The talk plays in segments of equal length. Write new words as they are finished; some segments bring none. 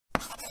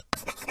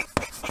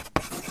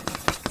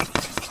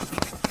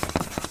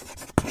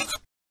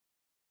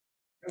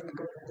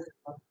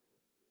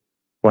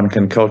One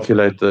can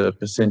calculate the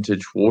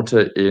percentage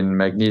water in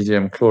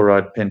magnesium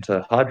chloride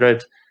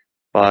pentahydrate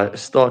by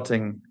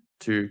starting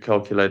to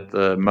calculate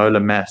the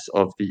molar mass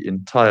of the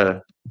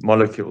entire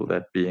molecule,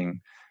 that being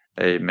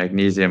a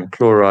magnesium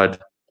chloride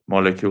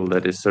molecule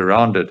that is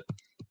surrounded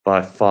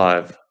by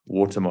 5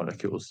 water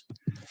molecules.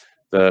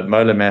 The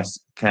molar mass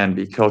can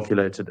be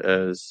calculated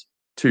as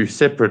 2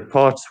 separate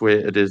parts, where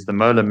it is the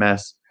molar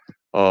mass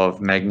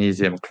of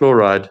magnesium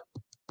chloride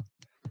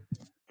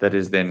that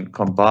is then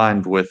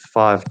combined with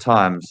 5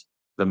 times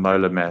the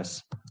molar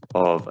mass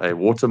of a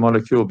water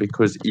molecule,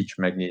 because each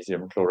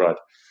magnesium chloride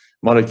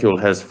molecule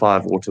has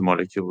 5 water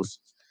molecules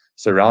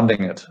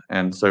surrounding it.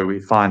 And so we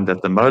find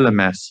that the molar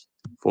mass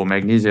for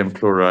magnesium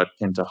chloride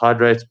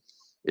pentahydrate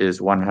is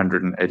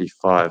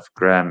 185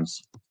 grams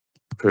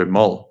per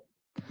mole.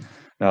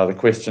 Now, the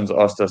questions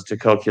asked us to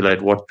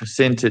calculate what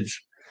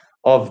percentage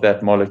of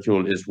that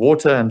molecule is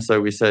water, and so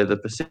we say the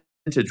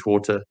percentage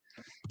water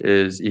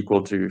is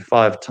equal to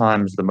 5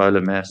 times the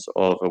molar mass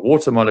of a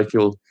water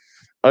molecule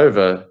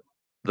over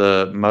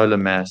the molar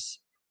mass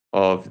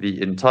of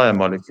the entire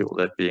molecule,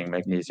 that being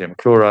magnesium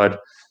chloride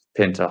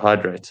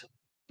pentahydrate.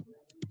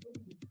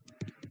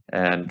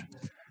 And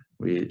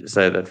we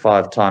say that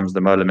 5 times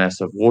the molar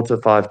mass of water,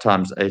 5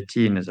 times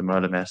 18 is a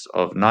molar mass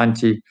of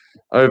 90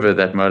 over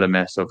that molar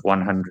mass of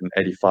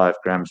 185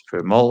 grams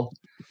per mole.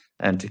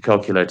 And to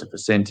calculate a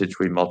percentage,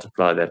 we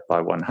multiply that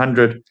by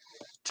 100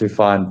 to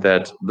find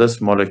that this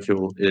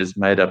molecule is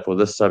made up, or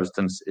this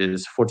substance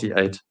is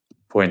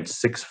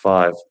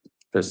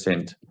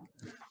 48.65%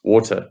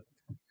 water.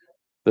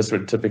 This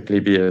would typically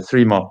be a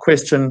 3-mark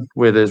question,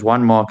 where there's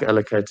 1 mark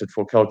allocated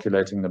for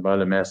calculating the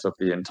molar mass of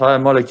the entire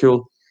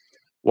molecule,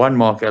 1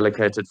 mark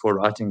allocated for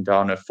writing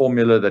down a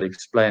formula that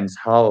explains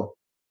how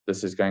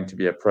this is going to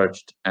be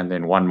approached, and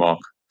then 1 mark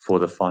for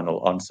the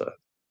final answer.